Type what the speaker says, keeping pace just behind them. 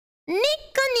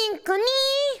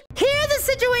Here's the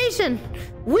situation.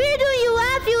 We're doing You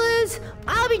Laugh, You Lose.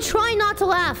 I'll be trying not to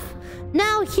laugh.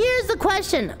 Now, here's the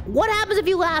question. What happens if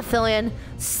you laugh, Filian?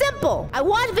 Simple. I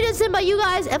watch videos sent by you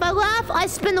guys. If I laugh, I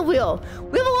spin the wheel.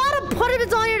 We have a lot of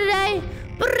punishments on here today.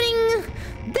 Bring.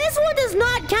 This one does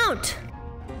not count.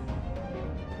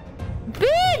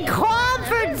 Be calm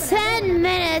for 10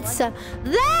 minutes.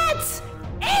 That's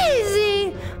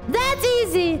easy. That's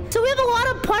easy. So we have a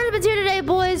lot of punishments here today,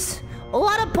 boys. A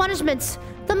lot of punishments.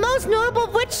 The most notable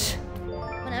of which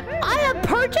I have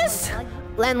purchased.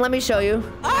 Let me show you.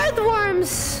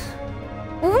 Earthworms.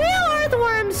 Real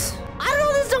earthworms. I don't know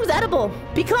if this thing's edible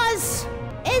because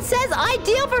it says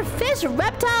ideal for fish,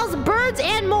 reptiles, birds,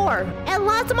 and more. And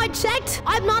last time I checked,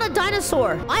 I'm not a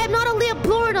dinosaur. I am not a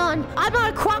Leopleurodon. I'm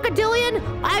not a crocodilian.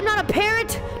 I am not a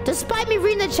parrot, despite me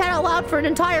reading the chat out loud for an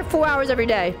entire 4 hours every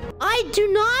day. I do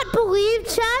not believe,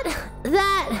 chat,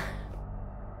 that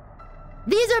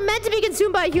these are meant to be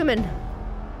consumed by a human.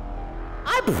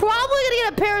 I'm probably gonna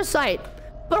get a parasite,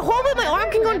 but hopefully my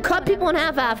arm can go and cut people in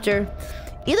half after.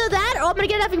 Either that, or I'm gonna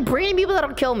get having brainy people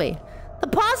that'll kill me. The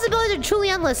possibilities are truly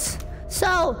endless.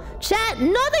 So, chat,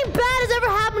 nothing bad has ever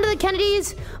happened to the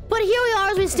Kennedys, but here we are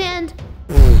as we stand.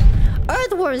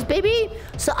 Earthworms, baby.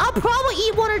 So I'll probably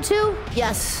eat one or two.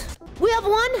 Yes. We have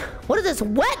one. What is this?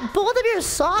 Wet both of your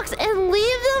socks and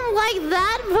leave them like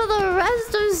that for the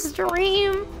rest of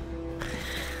stream.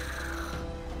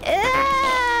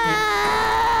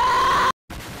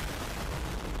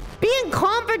 Being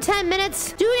calm for 10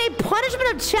 minutes. Doing a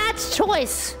punishment of chat's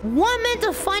choice. 1 minute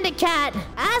to find a cat.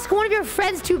 Ask one of your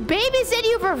friends to babysit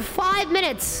you for 5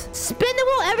 minutes. Spin the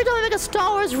wheel every time I make a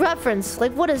Star Wars reference.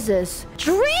 Like, what is this?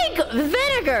 Drink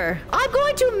vinegar. I'm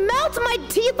going to melt my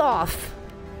teeth off.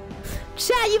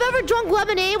 Chat, you've ever drunk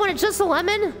lemonade when it's just a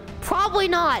lemon? Probably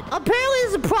not. Apparently,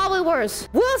 this is probably worse.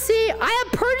 We'll see. I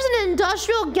have purchased an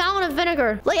industrial gallon of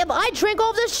vinegar. Like, if I drank all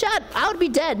of this shit, I would be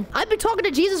dead. I'd be talking to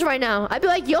Jesus right now. I'd be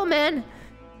like, yo, man,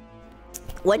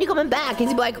 when you coming back? He'd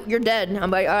be like, you're dead.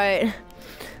 I'm like, all right.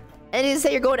 And he'd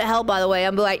say, you're going to hell, by the way.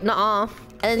 I'm like, nuh-uh.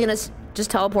 And he's gonna just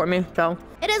teleport me. So,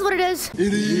 it is what it is.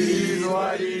 It is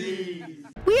what it is.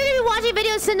 We're gonna be watching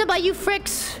videos sent in by you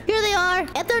fricks. Here they are.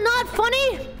 If they're not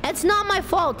funny, it's not my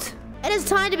fault. It is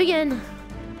time to begin.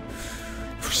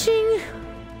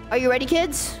 Are you ready,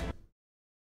 kids?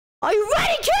 Are you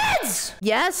ready, kids?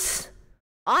 Yes.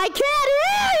 I can't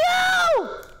hear you!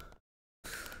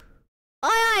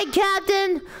 Aye, aye,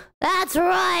 Captain. That's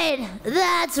right.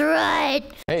 That's right.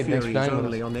 Hey, thanks for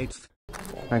dining on 8th.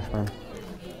 Thanks, man.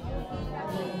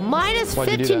 Minus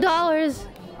 $15.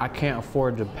 I can't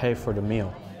afford to pay for the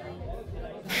meal.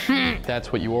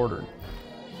 That's what you ordered.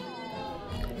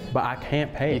 But I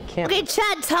can't pay. You can't. Okay,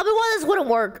 Chad, tell me why this wouldn't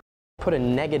work. Put a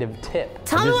negative tip.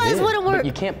 Tell me why this wouldn't work. But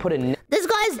you can't put a this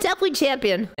guy's definitely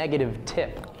champion. Negative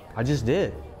tip. I just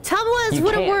did. Tell me why this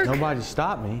wouldn't work. Nobody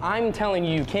stopped me. I'm telling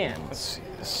you can. Let's see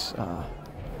this.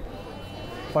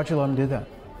 Why'd you let him do that?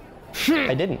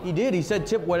 I didn't. He did. He said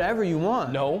tip whatever you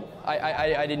want. No,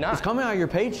 I did not. It's coming out of your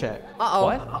paycheck. Uh-oh.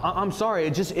 What? I'm sorry.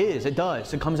 It just is. It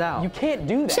does. It comes out. You can't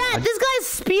do that. Chad, this guy's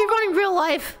speedrunning real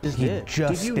life. Just did.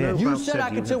 You said I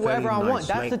could tip whatever I want.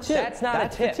 That's the tip. That's not a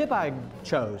tip. That's the tip I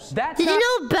chose. Did you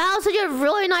know Bao said you have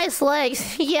really nice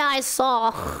legs? Yeah, I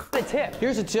saw. a tip.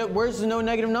 Here's a tip. Where's the no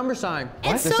negative number sign?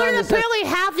 It's so did apparently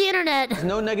half the internet. There's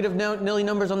no negative nilly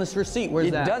numbers on this receipt.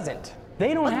 Where's that? It doesn't.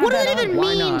 They don't have what does that it even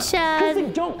on. mean, Chad? Because they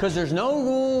don't. Because there's no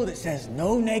rule that says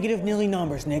no negative nilly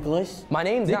numbers, Nicholas. My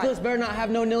name's Nicholas not. better not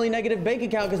have no nilly negative bank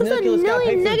account because What's a Nicholas got to nilly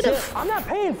pay for the negative? tip. I'm not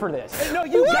paying for this. Hey, no,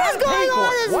 you What gotta is going pay for on it.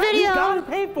 in this What? video? You gotta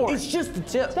pay for it. It's just a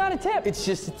tip. It's not a tip. It's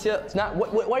just a tip. It's not.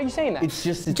 Why are you saying that? It's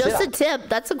just a tip. Just a tip.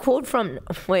 That's a quote from.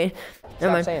 Wait.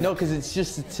 Never mind. Saying No, because it's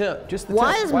just a tip. Just the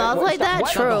Why tip. is mouth like that?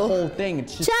 Not True. the whole thing.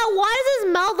 It's just Chad, why does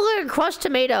his mouth look like a crushed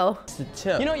tomato? a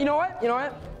tip. You know what? You know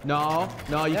what? No,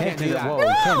 you can't do that. No. You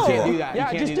can't do that. Yeah, you I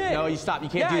can't just do did. No, you stop. You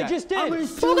can't do Yeah, that. I just did. I'm gonna Who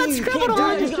sue got you. You scribbled can't do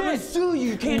on? it. I'm gonna sue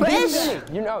you. You can't Chris? do that.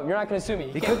 You're not gonna sue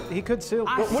me. He could sue.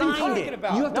 I What are you signed talking it.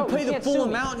 about? You have to No, pay you the can't full sue me.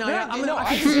 amount now. Yeah, I'm no, gonna I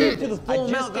pay did. to the full I just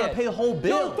amount. Gotta did. pay the whole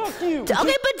bill. No, fuck you. Okay,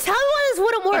 but tell me why this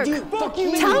wouldn't work. Dude, fuck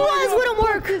you. Tell me why this wouldn't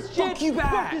work. Fuck you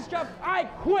back. Fuck this job. I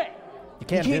quit. You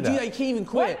can't You do can't do that. that. You can't even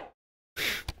quit.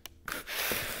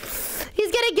 He's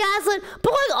getting gaslit.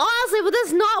 But like honestly, would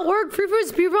this not work free for a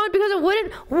speedrun because it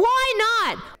wouldn't? Why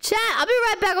not? Chat, I'll be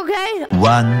right back, okay?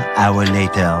 1 hour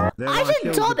later. I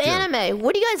should dub anime.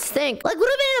 What do you guys think? Like, would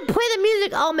have been to play the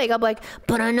music? I'll make up like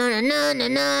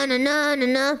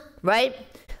ba-na-na-na-na-na-na-na-na, right?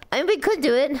 I mean, we could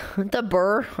do it. The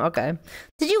burr. Okay.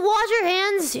 Did you wash your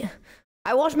hands?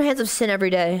 I wash my hands of sin every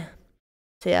day.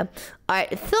 So yeah. All right.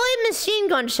 Filian machine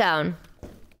gun sound.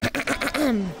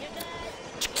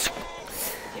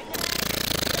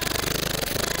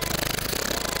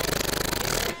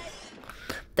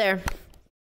 There.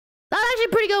 That's actually a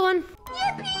pretty good one.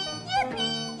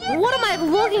 What am I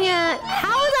looking at?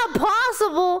 How is that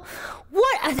possible?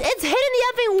 What? It's hitting the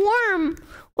effing worm.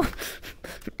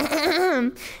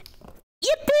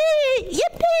 Yippee!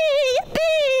 Yippee!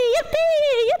 Yippee!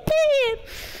 Yippee! Yippee!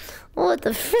 What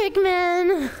the frick,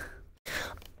 man?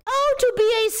 Oh, to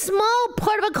be a small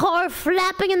part of a car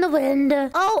flapping in the wind.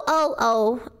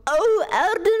 Oh,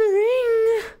 Elden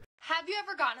Ring. Have you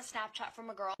ever gotten a Snapchat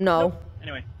from a girl? No. Nope.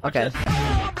 Anyway. Okay.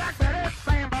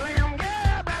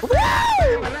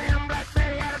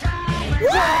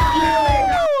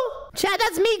 Chat,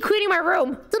 that's me cleaning my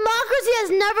room. Democracy has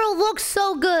never looked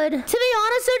so good. To be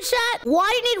honest though, chat, why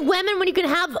do you need women when you can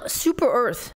have Super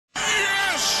Earth?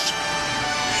 Yes!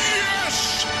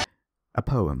 Yes! A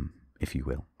poem, if you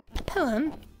will. A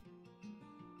poem?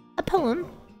 A poem?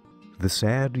 The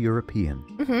sad European.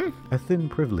 A thin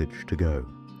privilege to go.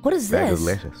 What is Bag this? of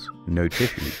lettuce, no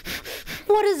tissue.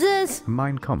 What is this?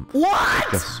 Mein Kampf.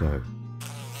 What? Just so.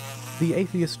 The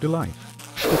atheist delight.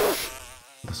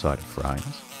 The side of fries.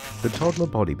 The toddler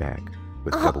body bag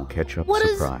with double ketchup What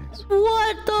is- surprise.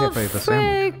 What the Pepe the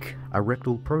sandwich. frick? A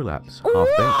rectal prolapse, half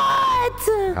baked.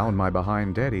 What? Pound my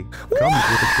behind daddy. Comes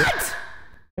with a chip.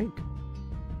 Fake.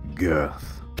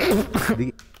 Girth.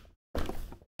 The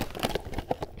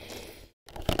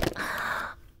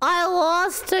I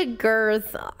lost to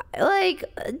girth. Like,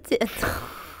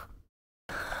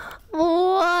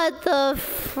 what the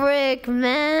frick,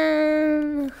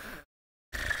 man?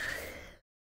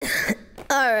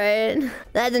 Alright,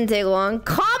 that didn't take long.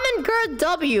 Common girth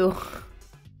W.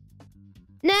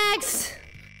 Next.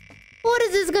 What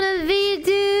is this gonna be,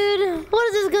 dude? What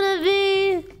is this gonna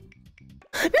be?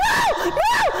 No! No!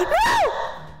 No!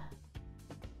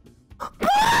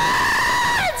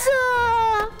 What?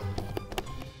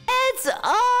 It's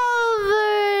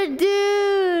over,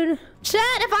 dude.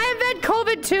 Chat, if I invent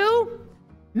COVID too,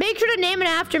 make sure to name it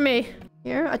after me.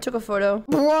 Here, I took a photo.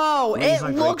 Bro, it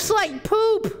looks like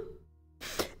poop.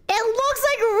 It looks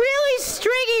like really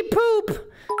stringy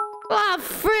poop. Ah,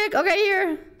 frick. Okay,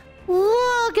 here.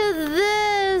 Look at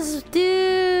this,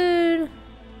 dude.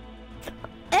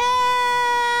 Ew.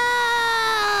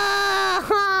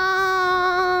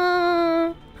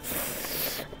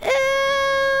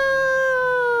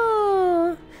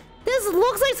 This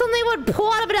looks like something would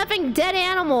pull out of an effing dead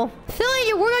animal. Filian,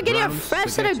 you're working on getting a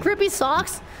fresh set of grippy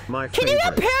socks? Can you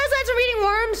get parasites from eating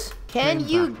worms? Can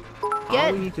you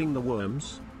get... Are we eating the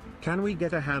worms? Can we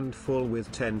get a handful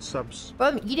with 10 subs?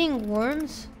 From eating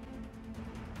worms?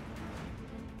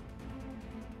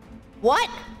 What?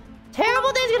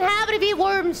 Terrible things can happen if you eat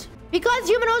worms. Because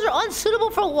humanoids are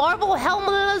unsuitable for larval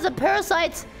helminths and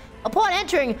parasites upon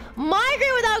entering,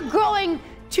 migrate without growing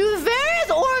to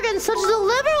various organs such as the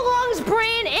liver, lungs,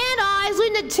 brain, and eyes,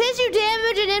 leading to tissue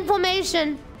damage and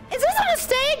inflammation. Is this a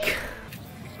mistake?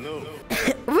 No.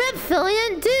 Rip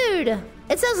Filian, dude.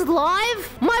 It says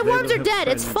live. My worms are dead.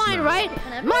 It's fine, right?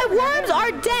 My worms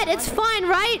are dead. It's fine,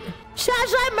 right? Should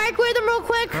I microwave them real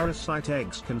quick? Parasite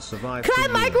eggs can survive. Can I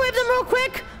microwave them real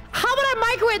quick? How about I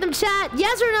microwave them, chat?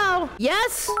 Yes or no?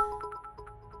 Yes?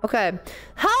 Okay.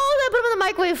 How long did I put them in the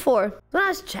microwave for? Don't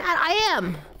ask chat. I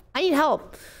am. I need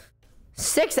help.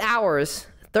 6 hours.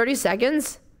 30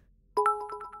 seconds?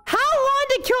 How long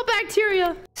to kill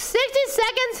bacteria? 60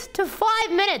 seconds to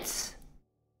 5 minutes.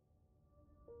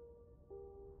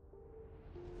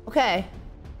 Okay.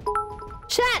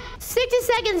 Chat, 60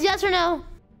 seconds, yes or no?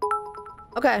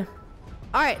 Okay.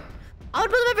 Alright. I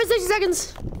would put them in for 60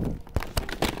 seconds.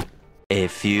 A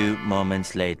few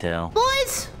moments later.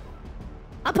 Boys!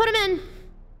 I'll put them in.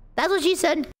 That's what she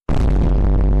said.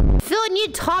 Phil, you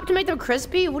need top to make them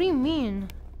crispy? What do you mean?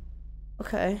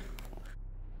 Okay.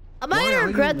 Am I gonna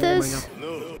regret this?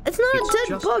 No. It's not a dead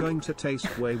just bug. going to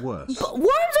taste way worse. Worms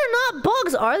are not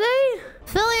bugs, are they?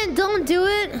 Filian, don't do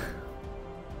it.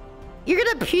 You're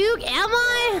gonna puke? Am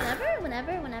I?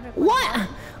 Whenever. What?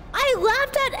 I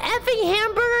laughed at effing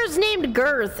hamburgers named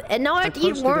Girth, and now I have to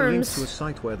eat posted a link worms. to a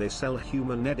site where they sell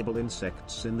human edible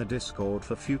insects in the Discord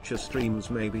for future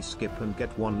streams. Maybe skip and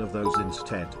get one of those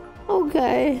instead.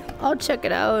 Okay, I'll check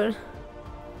it out.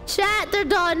 Chat, they're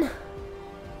done.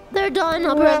 They're done.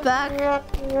 I'll be right back.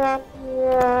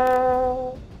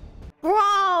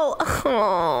 Bro,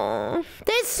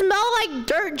 they smell like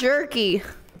dirt jerky.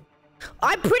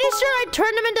 I'm pretty sure I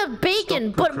turned them into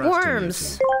bacon, but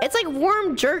worms. It's like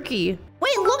worm jerky.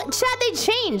 Wait, look, chat, they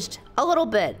changed a little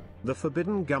bit. The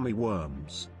forbidden gummy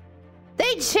worms.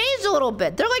 They changed a little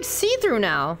bit. They're like see-through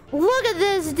now. Look at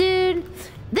this, dude.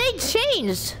 They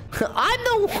changed. I'm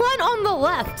the one on the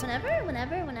left.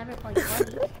 Whenever, plug.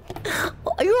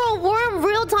 You're a worm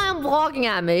real-time vlogging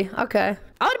at me. Okay.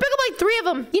 I would pick up like 3 3 of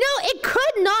them. You know, it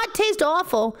could not taste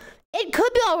awful. It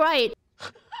could be all right.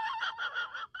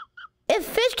 If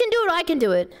fish can do it, I can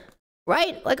do it.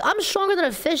 Right? Like, I'm stronger than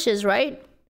a fish is, right?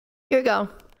 Here we go.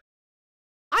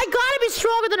 I gotta be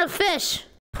stronger than a fish.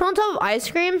 Put on top of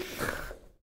ice cream.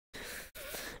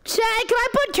 Chat, can I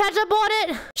put ketchup on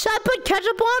it? Should I put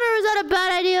ketchup on it, or is that a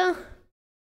bad idea?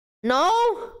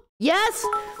 No? Yes?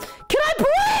 Can I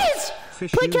please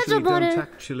Fish put ketchup on don't it?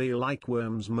 actually like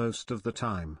worms most of the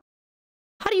time.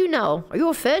 How do you know? Are you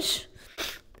a fish?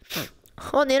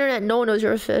 On the internet, no one knows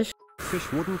you're a fish.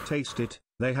 Fish wouldn't taste it.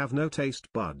 They have no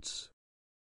taste buds.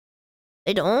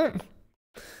 They don't?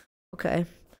 Okay.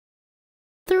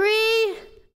 3,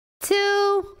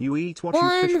 2, You eat what 1.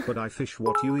 you fish, but I fish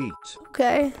what you eat.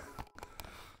 Okay.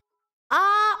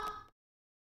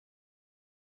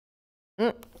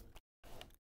 Mm.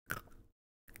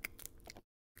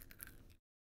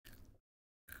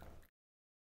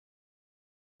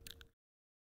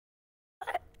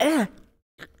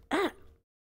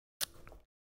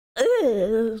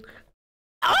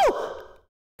 Oh!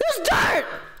 There's dirt!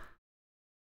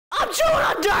 I'm chewing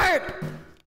on dirt!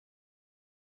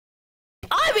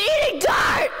 I'm eating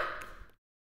dirt!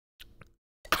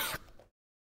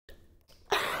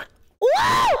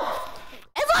 Whoa!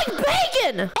 It's like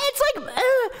bacon! It's like...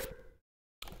 ew,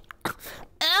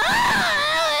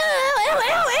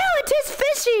 it tastes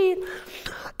fishy!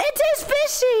 It tastes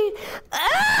fishy!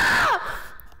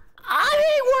 I'm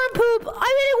eating worm poop!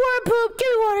 I'm eating worm poop!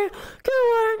 Give me water! Give me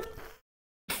water!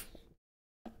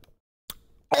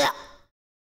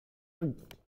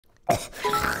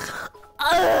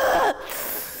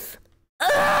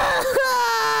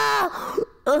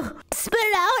 Spit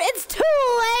it out! It's too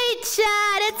late,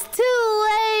 Chad! It's too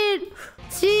late!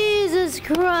 Jesus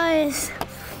Christ!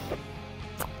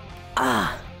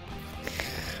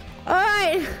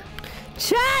 Alright!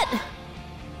 Chat!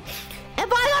 If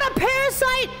I got a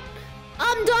parasite,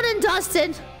 I'm done and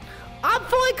dusted. I'm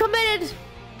fully committed.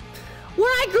 When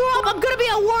I grow up, I'm gonna be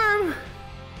a worm.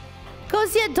 Go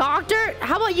see a doctor?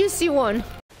 How about you see one?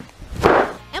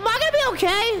 Am I gonna be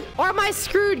okay? Or am I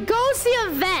screwed? Go see a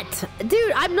vet.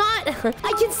 Dude, I'm not...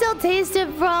 I can still taste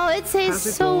it, bro. It tastes Has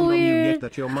it so dawned on you weird. yet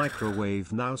that your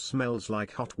microwave now smells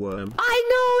like hot worm? I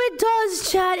know it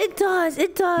does, Chad. It does.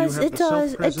 It does. You have It the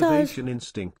does. It does. self-preservation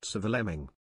instincts of a lemming.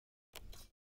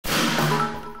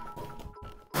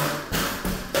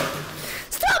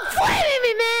 Stop flaming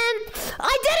me, man!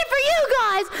 I did it for you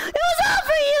guys! It was all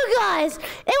for you guys!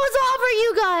 It was all for you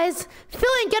guys!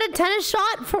 Filian, get a tennis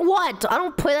shot? For what? I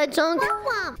don't play that junk.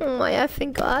 Oh my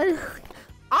effing god.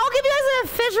 I'll give you guys an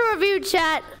official review,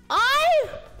 chat. I,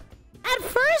 at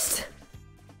first,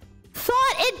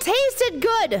 thought it tasted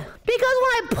good. Because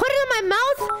when I put it in my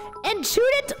mouth and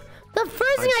chewed it, the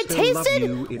first thing I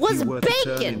tasted was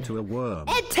bacon.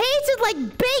 It tasted like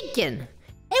bacon.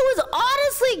 It was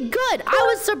honestly good. I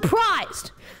was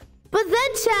surprised. But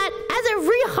then, chat, as it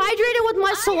rehydrated with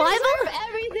my saliva,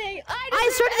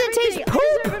 I started to taste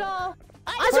poop. I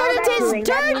started to taste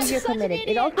dirt.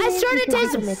 I started to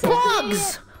taste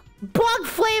bugs. Bug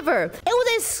flavor. It was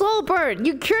a slow burn.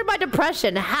 You cured my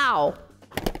depression. How?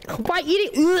 By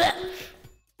eating. Ugh.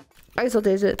 I can still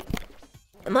taste it.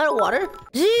 Am I out of water?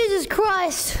 Jesus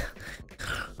Christ.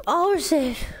 Oh, we're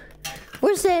saved.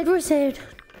 We're saved. We're saved.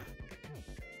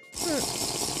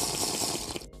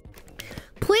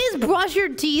 Please brush your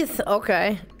teeth.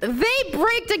 Okay. Vape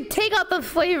break to take out the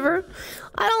flavor.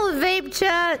 I don't vape,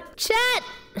 chat. Chat!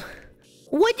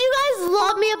 Would you guys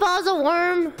love me if I was a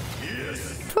worm?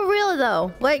 Yes. For real,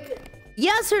 though. Like,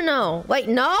 yes or no? Like,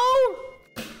 no?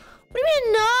 What do you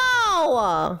mean,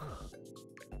 no?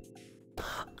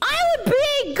 I would be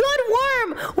a good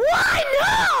worm. Why,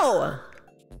 no?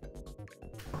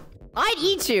 I'd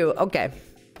eat you. Okay.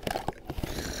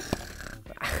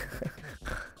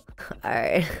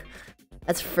 Alright.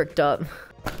 That's fricked up.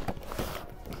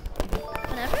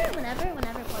 Whenever,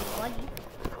 Buggy.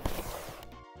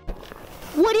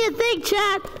 What do you think,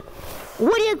 chat?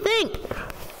 What do you think?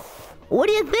 What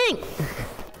do you think?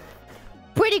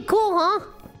 Pretty cool, huh?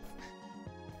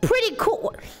 Pretty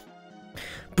cool.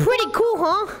 Pretty cool,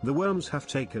 huh? The worms have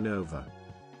taken over.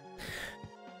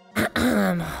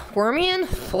 Wormian?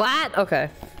 Flat? Okay.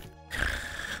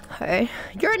 Okay.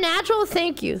 You're a natural?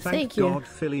 Thank you. Thank you. Thank God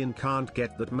Filian can't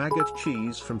get that maggot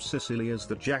cheese from Sicily as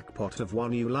the jackpot of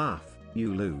one. You laugh,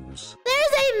 you lose.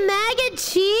 There's a maggot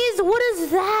cheese? What is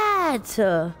that?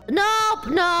 Nope,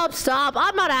 nope, stop.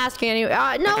 I'm not asking any.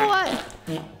 Know what?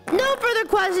 No further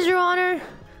questions, Your Honor.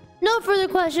 No further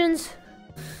questions.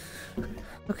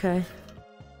 Okay.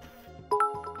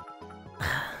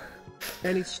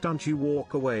 Any stunt you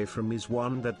walk away from is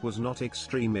one that was not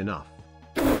extreme enough.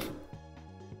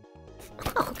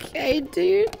 Okay,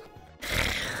 dude.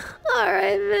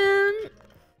 Alright, man.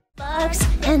 Sparks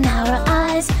in our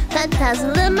eyes, that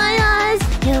dazzle in my eyes.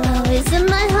 You're always in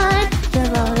my heart.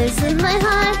 You're always in my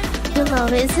heart. You're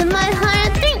always in my heart.